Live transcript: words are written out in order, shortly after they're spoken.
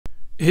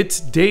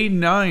It's day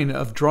 9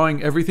 of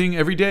drawing everything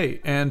every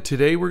day, and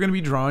today we're going to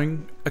be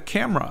drawing a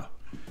camera.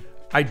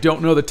 I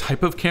don't know the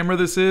type of camera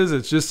this is.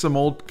 It's just some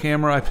old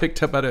camera I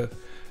picked up at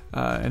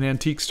an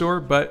antique store,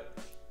 but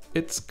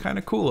it's kind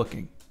of cool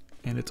looking,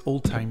 and it's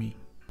old-timey.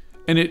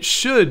 And it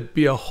should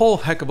be a whole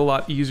heck of a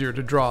lot easier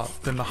to draw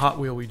than the Hot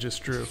Wheel we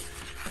just drew,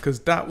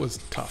 because that was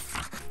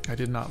tough. I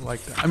did not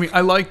like that. I mean,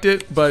 I liked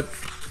it, but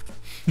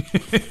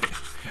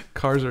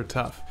cars are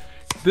tough.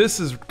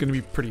 This is going to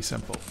be pretty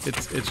simple.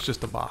 It's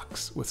just a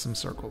box with some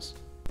circles.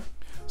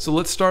 So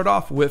let's start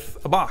off with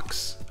a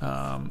box.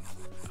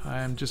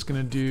 I'm just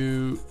going to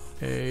do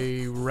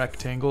a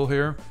rectangle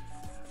here.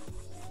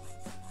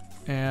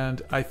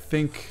 And I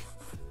think,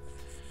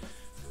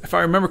 if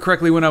I remember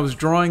correctly, when I was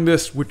drawing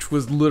this, which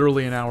was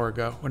literally an hour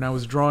ago, when I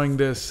was drawing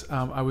this,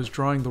 I was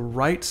drawing the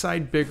right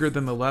side bigger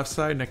than the left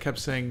side, and I kept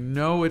saying,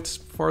 no, it's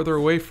farther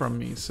away from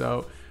me.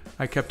 So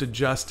I kept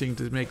adjusting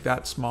to make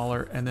that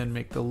smaller and then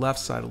make the left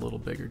side a little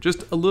bigger.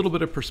 Just a little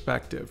bit of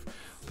perspective.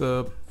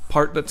 The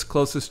part that's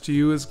closest to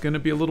you is going to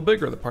be a little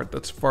bigger. The part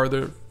that's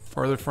farther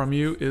from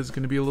you is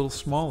going to be a little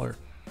smaller.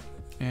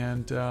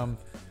 And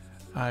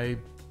I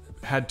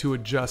had to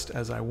adjust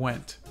as I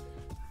went.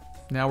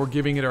 Now we're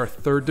giving it our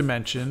third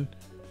dimension,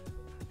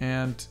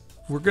 and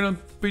we're going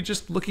to be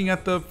just looking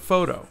at the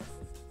photo.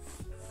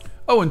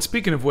 Oh, and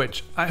speaking of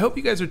which, I hope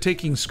you guys are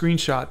taking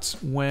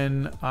screenshots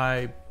when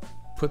I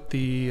put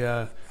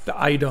the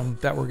item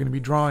that we're going to be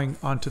drawing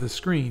onto the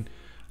screen.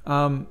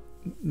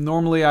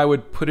 Normally I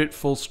would put it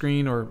full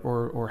screen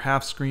or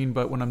half screen,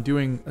 but when I'm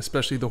doing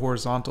especially the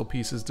horizontal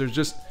pieces, there's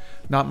just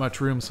not much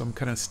room, so I'm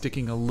kind of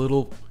sticking a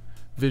little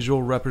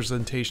visual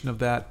representation of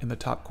that in the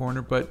top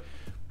corner. But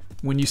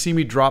when you see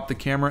me drop the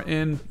camera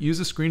in, use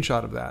a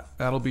screenshot of that.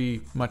 That'll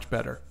be much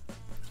better.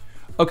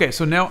 Okay,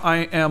 so now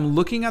I am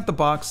looking at the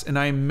box and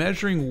I am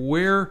measuring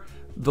where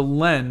the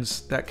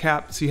lens, that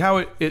cap, see how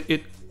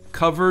it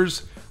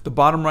covers the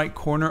bottom right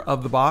corner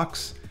of the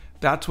box?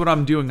 That's what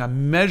I'm doing.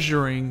 I'm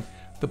measuring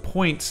the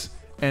points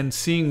and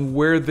seeing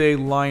where they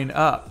line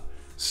up.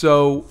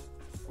 So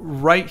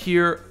right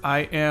here,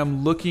 I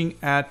am looking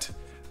at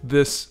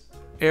this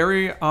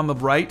area on the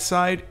right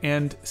side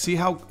and see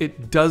how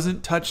it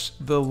doesn't touch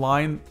the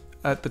line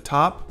at the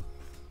top?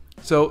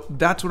 So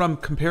that's what I'm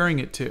comparing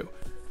it to.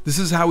 This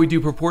is how we do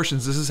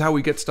proportions. This is how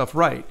we get stuff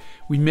right.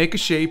 We make a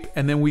shape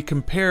and then we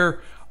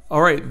compare,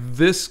 all right,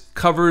 this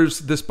covers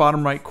this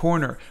bottom right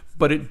corner,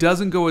 but it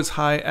doesn't go as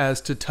high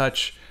as to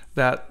touch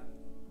that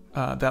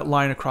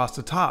line across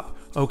the top.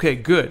 Okay,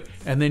 good.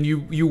 And then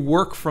you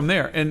work from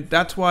there. And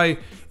that's why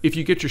if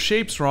you get your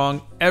shapes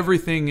wrong,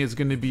 everything is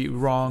going to be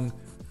wrong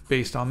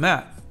based on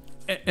that.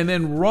 And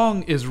then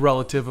wrong is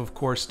relative, of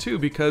course, too,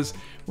 because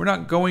we're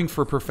not going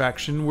for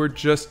perfection. We're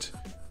just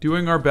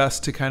doing our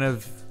best to kind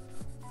of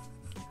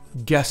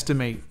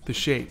guesstimate the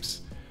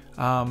shapes.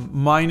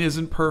 Mine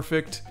isn't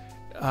perfect.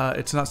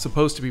 It's not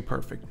supposed to be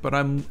perfect, but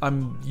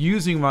I'm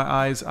using my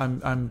eyes.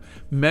 I'm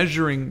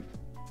measuring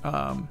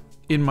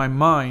in my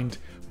mind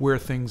where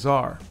things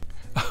are.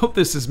 I hope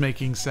this is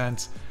making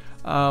sense.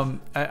 I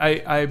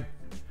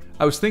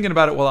was thinking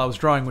about it while I was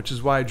drawing, which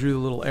is why I drew the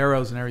little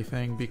arrows and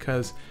everything,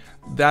 because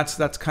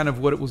that's kind of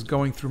what it was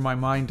going through my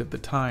mind at the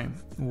time.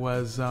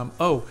 Was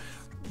oh,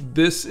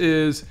 this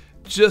is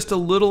just a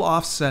little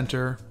off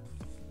center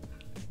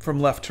from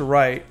left to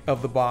right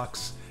of the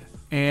box,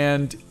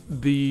 and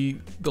the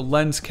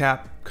lens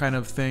cap kind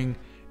of thing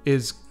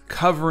is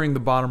covering the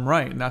bottom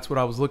right, and that's what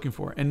I was looking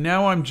for. And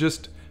now I'm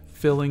just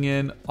filling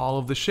in all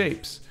of the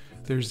shapes.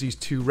 There's these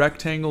two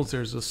rectangles,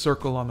 there's a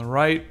circle on the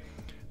right,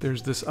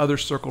 there's this other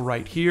circle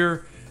right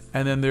here,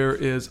 and then there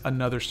is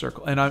another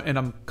circle. And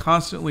I'm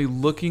constantly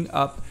looking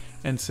up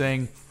and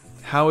saying,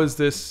 how is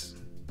this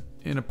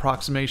in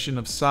approximation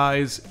of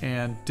size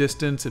and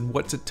distance, and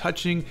what's it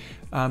touching?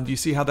 Do you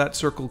see how that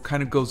circle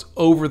kind of goes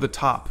over the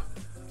top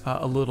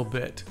a little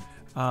bit?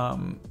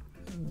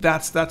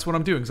 That's what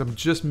I'm doing. So I'm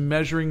just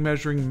measuring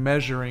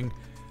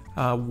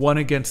one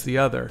against the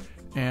other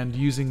and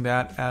using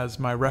that as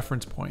my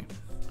reference point,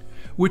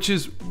 which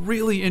is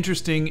really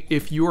interesting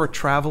if you are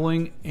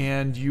traveling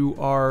and you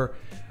are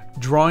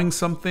drawing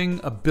something,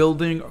 a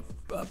building,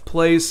 a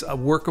place, a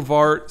work of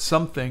art,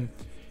 something.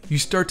 You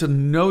start to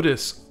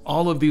notice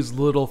all of these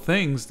little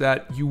things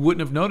that you wouldn't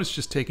have noticed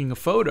just taking a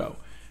photo.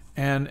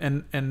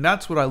 And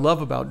that's what I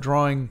love about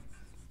drawing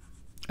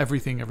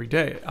everything every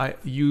day.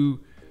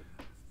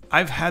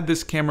 I've had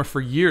this camera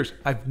for years.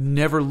 I've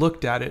never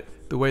looked at it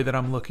the way that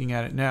I'm looking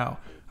at it now.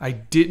 I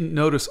didn't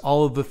notice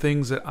all of the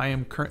things that I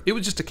am it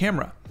was just a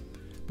camera.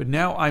 But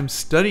now I'm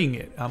studying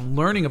it. I'm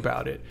learning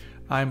about it.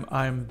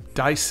 I'm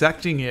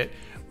dissecting it,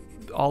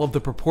 all of the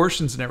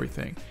proportions and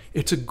everything.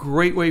 It's a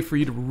great way for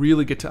you to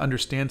really get to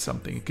understand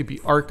something. It could be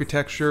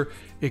architecture,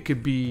 it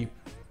could be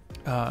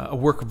a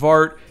work of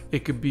art,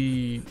 it could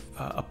be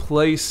a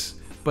place,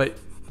 but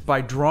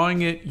by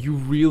drawing it, you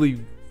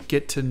really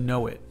get to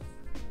know it.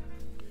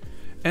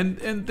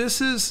 And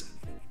this is,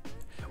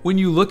 when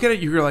you look at it,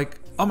 you're like,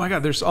 oh my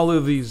God, there's all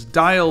of these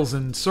dials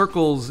and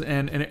circles,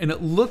 and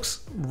it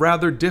looks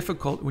rather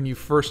difficult when you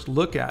first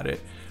look at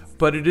it,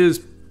 but it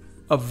is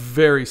a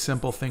very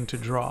simple thing to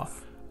draw.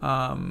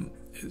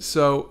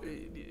 So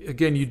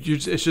again,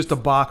 it's just a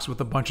box with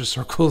a bunch of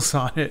circles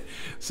on it.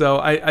 So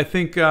I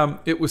think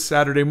it was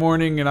Saturday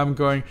morning, and I'm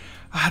going,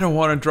 I don't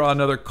want to draw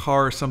another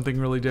car or something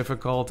really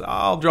difficult.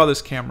 I'll draw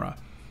this camera.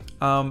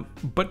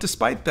 But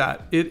despite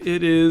that,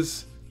 it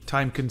is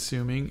time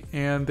consuming,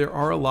 and there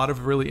are a lot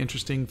of really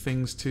interesting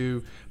things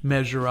to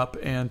measure up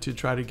and to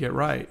try to get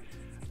right.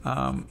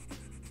 I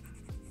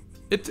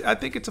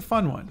think it's a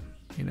fun one.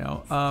 You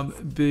know,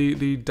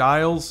 the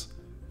dials.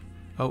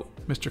 Oh,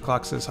 Mr.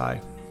 Clock says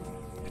hi.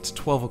 It's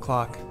 12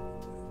 o'clock.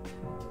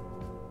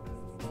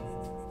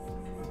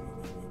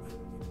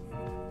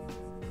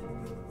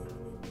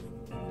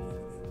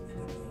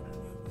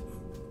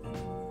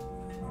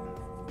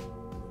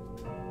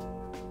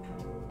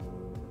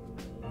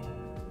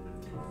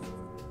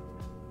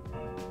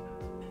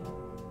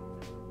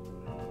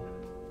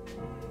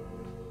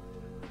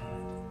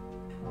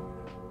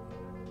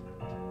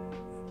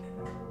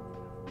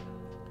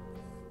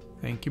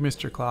 Thank you,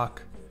 Mr.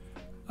 Clock.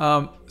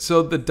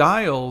 So the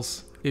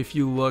dials, if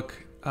you look,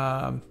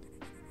 the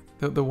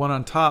one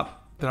on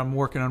top that I'm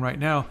working on right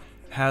now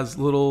has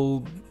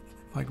little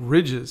like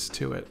ridges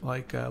to it,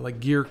 like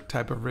gear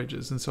type of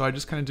ridges. And so I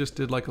just kind of just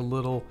did like a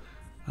little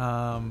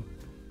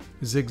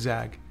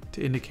zigzag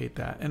to indicate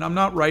that. And I'm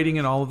not writing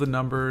in all of the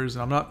numbers,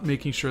 and I'm not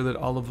making sure that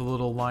all of the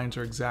little lines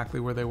are exactly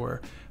where they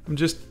were. I'm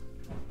just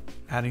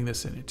adding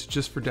this in. It's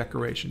just for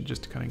decoration,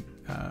 just to kind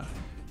of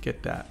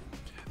get that.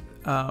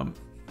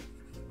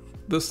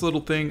 This little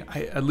thing,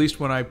 at least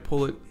when I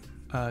pull it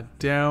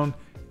down,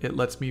 it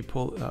lets me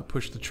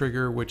push the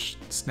trigger, which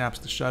snaps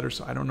the shutter.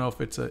 So I don't know if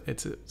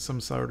it's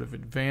some sort of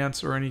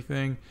advance or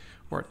anything,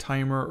 or a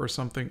timer or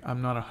something.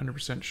 I'm not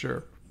 100%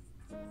 sure.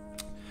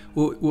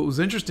 Well, what was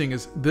interesting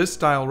is this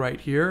dial right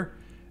here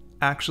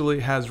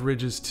actually has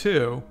ridges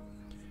too,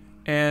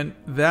 and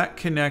that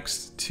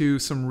connects to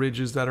some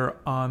ridges that are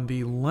on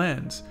the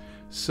lens.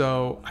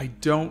 So I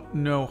don't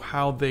know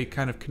how they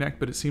kind of connect,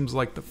 but it seems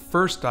like the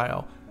first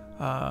dial,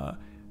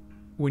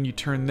 when you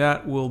turn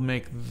that, will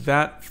make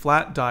that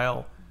flat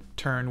dial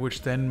turn,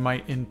 which then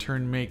might in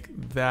turn make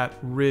that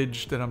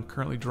ridge that I'm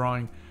currently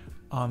drawing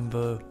on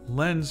the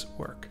lens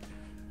work.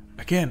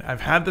 Again,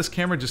 I've had this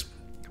camera,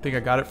 I think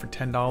I got it for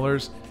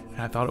 $10,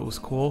 and I thought it was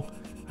cool.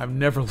 I've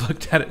never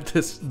looked at it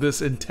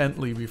this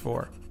intently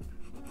before.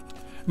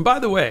 And by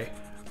the way,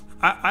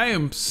 I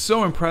am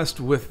so impressed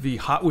with the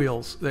Hot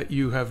Wheels that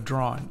you have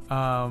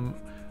drawn.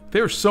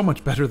 They're so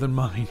much better than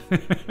mine.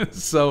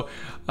 So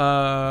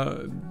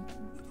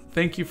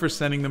thank you for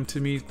sending them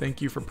to me.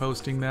 Thank you for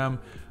posting them.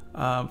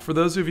 For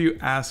those of you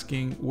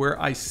asking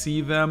where I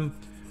see them,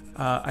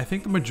 I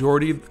think the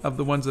majority of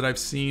the ones that I've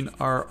seen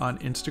are on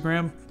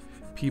Instagram.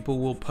 People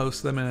will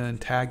post them and then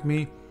tag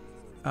me.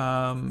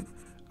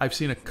 I've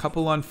seen a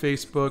couple on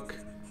Facebook,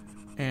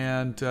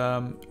 and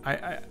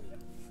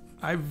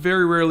I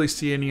very rarely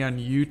see any on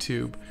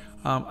YouTube.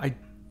 I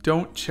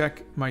don't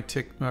check my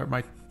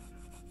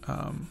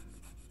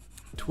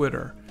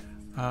Twitter.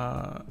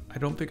 I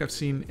don't think I've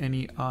seen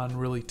any on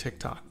really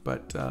TikTok,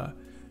 but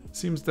it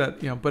seems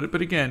that, you know,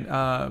 but again,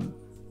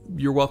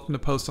 you're welcome to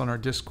post on our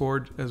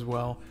Discord as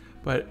well.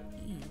 But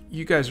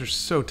you guys are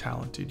so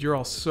talented. You're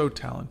all so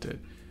talented.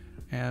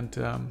 And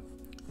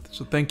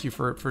so thank you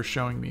for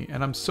showing me.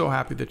 And I'm so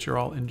happy that you're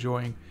all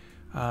enjoying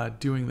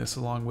doing this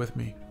along with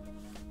me.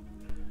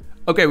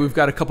 Okay, we've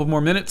got a couple more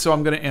minutes, so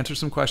I'm going to answer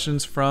some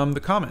questions from the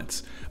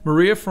comments.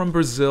 Maria from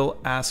Brazil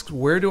asks,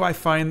 where do I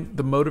find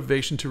the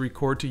motivation to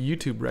record to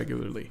YouTube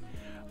regularly?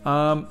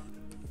 The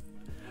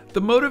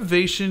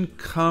motivation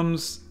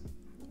comes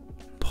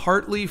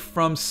partly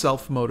from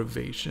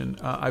self-motivation.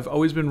 I've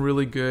always been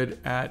really good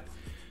at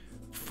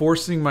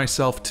forcing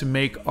myself to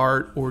make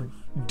art or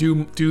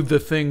do the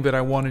thing that I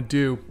want to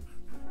do,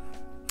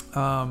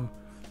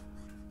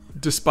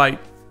 despite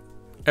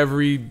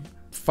every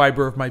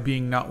fiber of my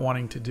being not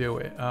wanting to do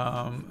it.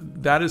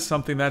 That is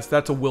something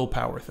that's a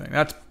willpower thing.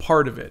 That's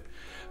part of it.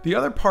 The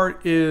other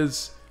part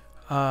is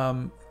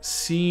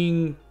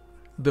seeing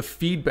the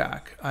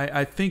feedback.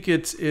 I think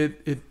it's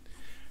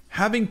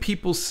having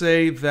people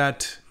say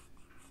that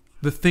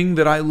the thing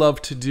that I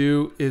love to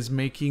do is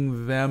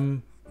making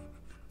them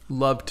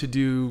love to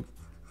do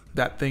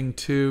that thing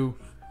too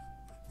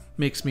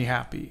makes me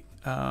happy.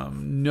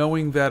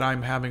 Knowing that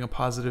I'm having a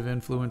positive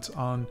influence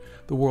on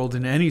the world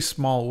in any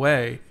small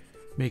way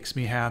makes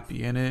me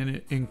happy, and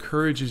it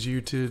encourages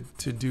you to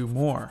do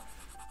more.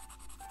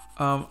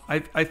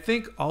 I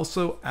think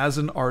also as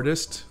an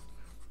artist,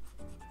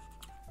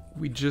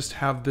 we just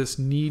have this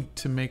need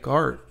to make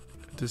art,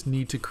 this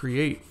need to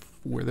create.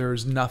 Where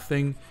there's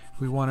nothing,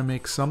 we want to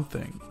make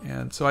something.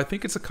 And so I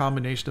think it's a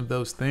combination of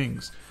those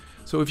things.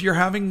 So if you're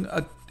having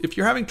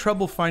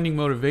trouble finding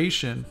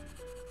motivation,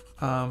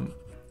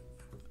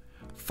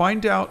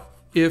 find out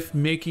if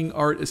making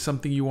art is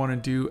something you want to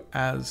do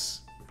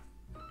as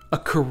a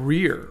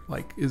career.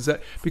 Like, is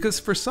that, because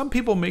for some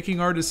people making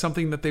art is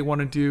something that they want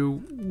to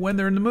do when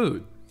they're in the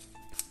mood.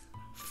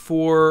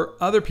 For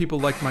other people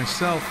like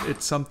myself,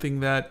 it's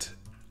something that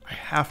I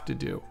have to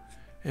do.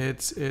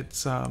 It's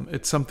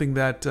something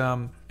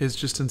that is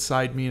just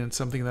inside me, and it's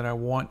something that I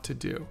want to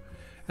do.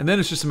 And then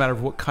it's just a matter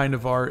of what kind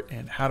of art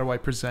and how do I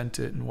present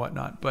it and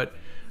whatnot. But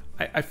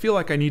I feel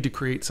like I need to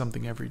create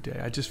something every day.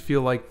 I just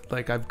feel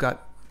like I've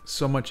got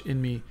so much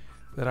in me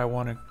that I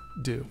want to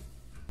do.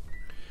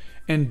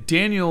 And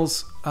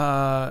Daniel's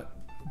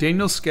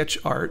sketch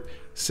art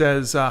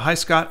says, hi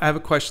Scott, I have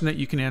a question that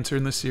you can answer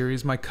in the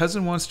series. My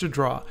cousin wants to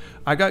draw.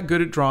 I got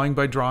good at drawing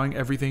by drawing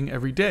everything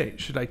every day.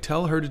 Should I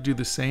tell her to do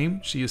the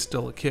same? She is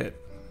still a kid.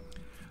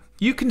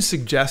 You can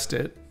suggest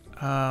it.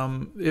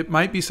 It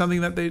might be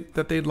something that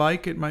they'd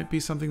like. It might be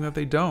something that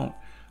they don't.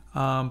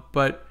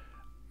 But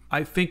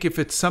I think if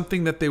it's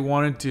something that they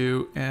want to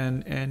do,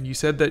 and you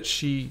said that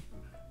she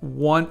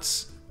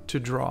wants to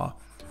draw,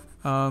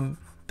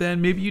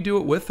 then maybe you do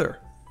it with her.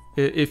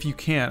 If you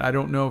can. I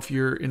don't know if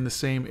you're in the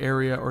same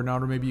area or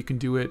not, or maybe you can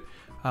do it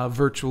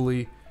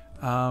virtually.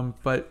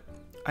 But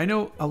I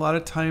know a lot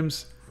of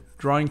times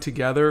drawing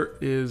together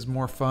is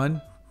more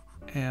fun,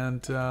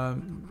 and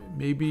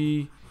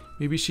maybe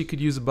she could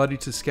use a buddy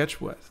to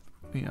sketch with,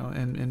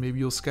 and maybe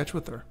you'll sketch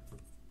with her.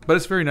 But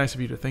it's very nice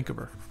of you to think of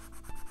her.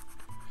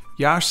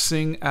 Yash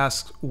Singh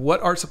asks,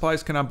 what art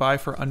supplies can I buy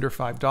for under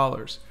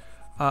 $5?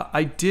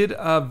 I did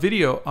a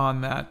video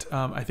on that.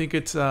 I think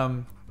it's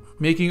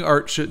Making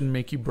Art Shouldn't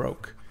Make You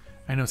Broke.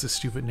 I know it's a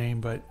stupid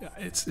name, but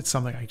it's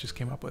something I just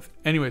came up with.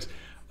 Anyways,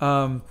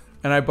 and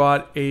I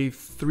bought a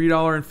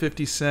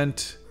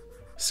 $3.50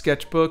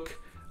 sketchbook.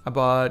 I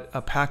bought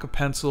a pack of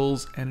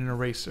pencils and an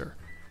eraser.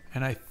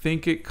 And I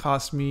think it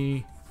cost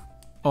me...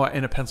 Oh,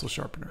 and a pencil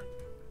sharpener.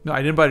 No,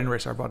 I didn't buy an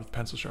eraser. I bought a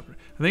pencil sharpener.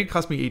 I think it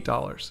cost me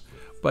 $8.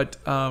 But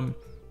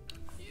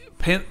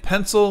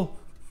pencil,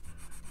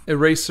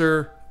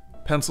 eraser,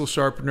 pencil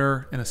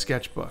sharpener, and a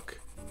sketchbook.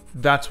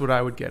 That's what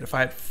I would get. If I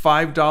had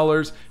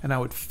 $5 and I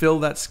would fill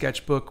that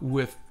sketchbook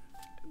with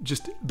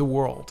just the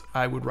world.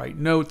 I would write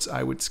notes.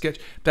 I would sketch.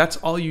 That's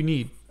all you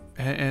need.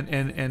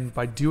 And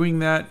by doing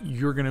that,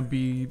 you're going to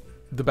be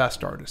the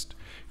best artist.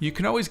 You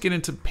can always get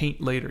into paint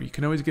later. You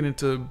can always get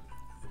into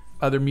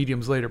other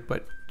mediums later,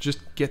 but just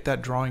get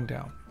that drawing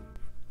down.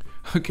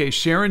 Okay,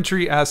 Sharon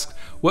Tree asks,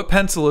 what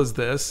pencil is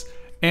this?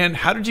 And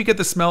how did you get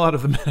the smell out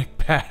of the medic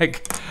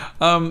bag?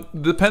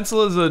 The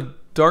pencil is a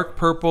dark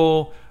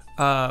purple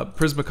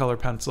Prismacolor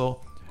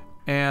pencil,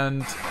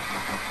 and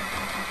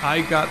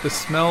I got the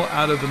smell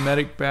out of the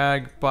medic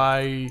bag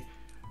by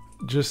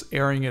just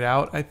airing it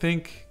out, I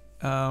think.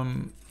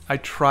 I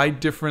tried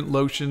different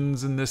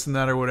lotions and this and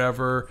that or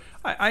whatever.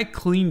 I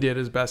cleaned it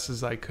as best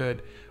as I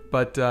could,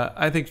 but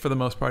I think for the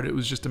most part it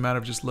was just a matter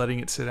of just letting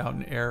it sit out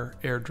and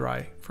air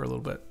dry for a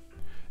little bit.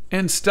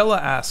 And Stella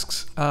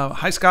asks,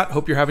 hi Scott,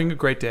 hope you're having a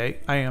great day.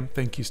 I am,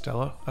 thank you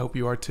Stella, I hope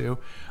you are too.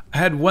 I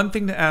had one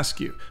thing to ask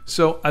you.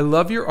 So I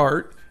love your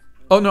art.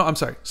 Oh no, I'm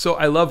sorry. So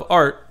I love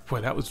art.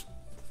 Boy, that was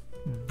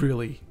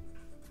really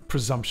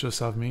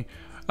presumptuous of me.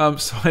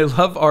 So I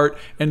love art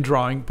and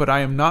drawing, but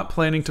I am not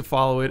planning to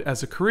follow it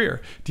as a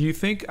career. Do you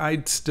think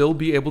I'd still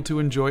be able to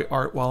enjoy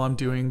art while I'm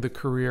doing the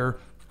career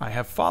I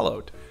have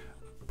followed?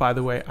 By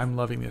the way, I'm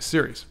loving this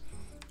series.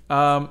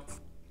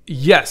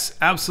 Yes,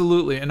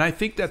 absolutely. And I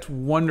think that's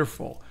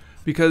wonderful,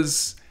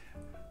 because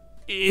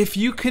if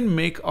you can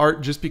make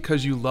art just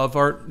because you love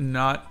art,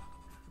 not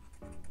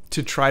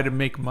to try to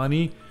make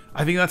money,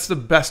 I think that's the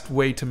best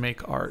way to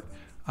make art.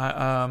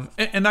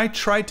 And I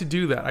try to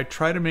do that. I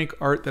try to make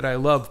art that I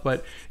love,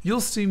 but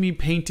you'll see me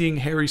painting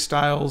Harry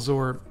Styles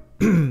or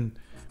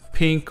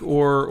Pink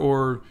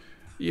or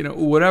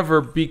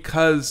whatever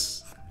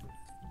because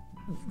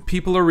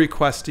people are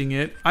requesting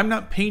it. I'm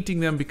not painting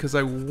them because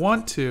I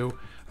want to.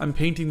 I'm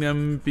painting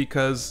them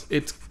because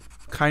it's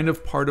kind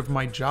of part of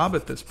my job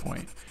at this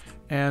point.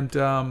 And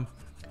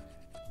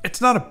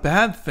it's not a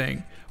bad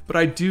thing, but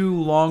I do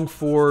long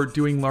for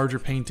doing larger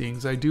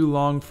paintings. I do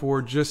long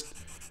for just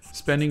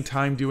spending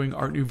time doing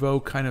Art Nouveau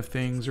kind of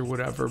things or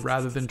whatever,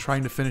 rather than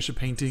trying to finish a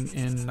painting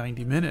in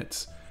 90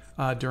 minutes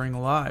during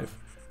a live.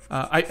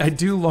 I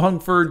do long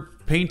for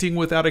painting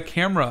without a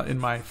camera in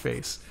my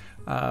face,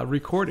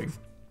 recording.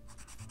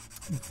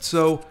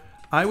 So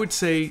I would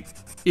say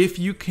if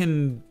you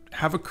can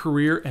have a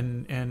career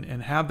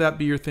and have that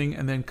be your thing,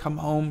 and then come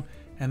home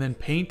and then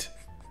paint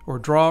or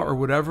draw or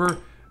whatever,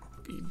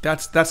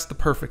 that's the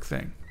perfect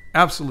thing.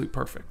 Absolutely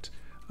perfect.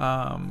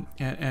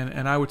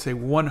 And I would say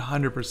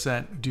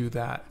 100% do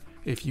that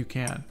if you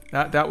can.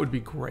 That would be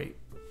great.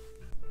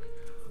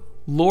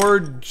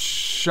 Lord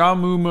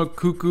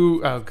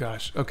Shamumakuku, oh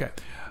gosh, okay,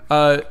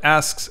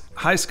 asks,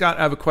 hi Scott,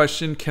 I have a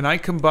question. Can I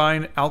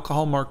combine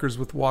alcohol markers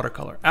with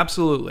watercolor?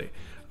 Absolutely.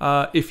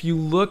 If you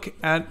look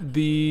at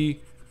the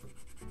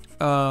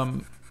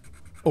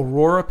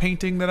Aurora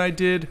painting that I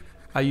did,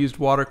 I used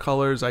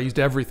watercolors. I used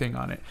everything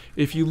on it.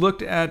 If you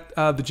looked at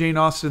the Jane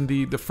Austen,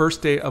 the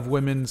first day of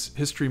Women's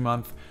History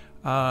Month,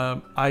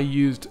 I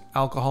used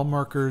alcohol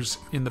markers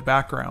in the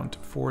background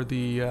for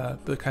the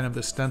kind of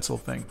the stencil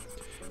thing.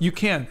 You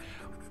can.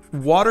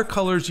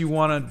 Watercolors you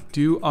want to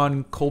do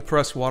on cold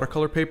press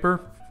watercolor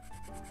paper,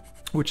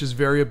 which is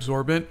very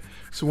absorbent.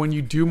 So when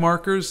you do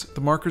markers,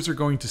 the markers are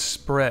going to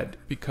spread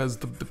because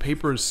the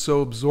paper is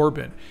so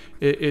absorbent.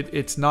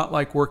 It's not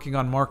like working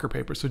on marker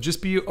paper. So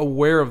just be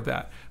aware of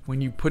that.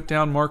 When you put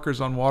down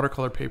markers on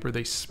watercolor paper,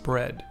 they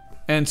spread.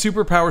 And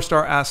Super Power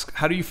Star asks,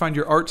 how do you find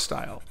your art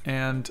style?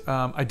 And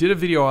I did a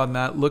video on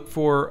that. Look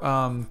for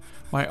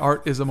My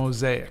Art is a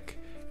Mosaic.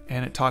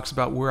 And it talks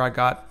about where I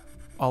got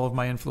all of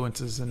my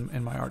influences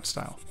in my art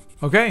style.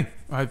 Okay,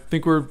 I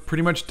think we're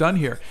pretty much done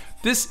here.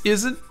 This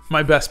isn't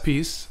my best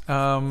piece.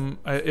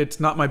 It's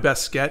not my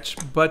best sketch,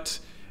 but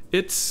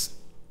it's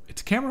a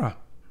camera.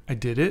 I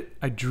did it.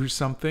 I drew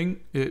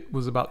something. It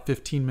was about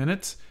 15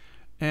 minutes,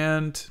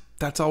 and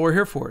that's all we're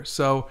here for.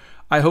 So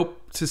I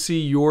hope to see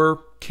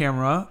your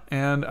camera,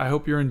 and I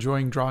hope you're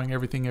enjoying drawing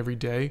everything every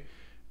day.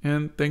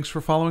 And thanks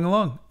for following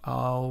along.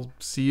 I'll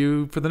see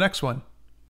you for the next one.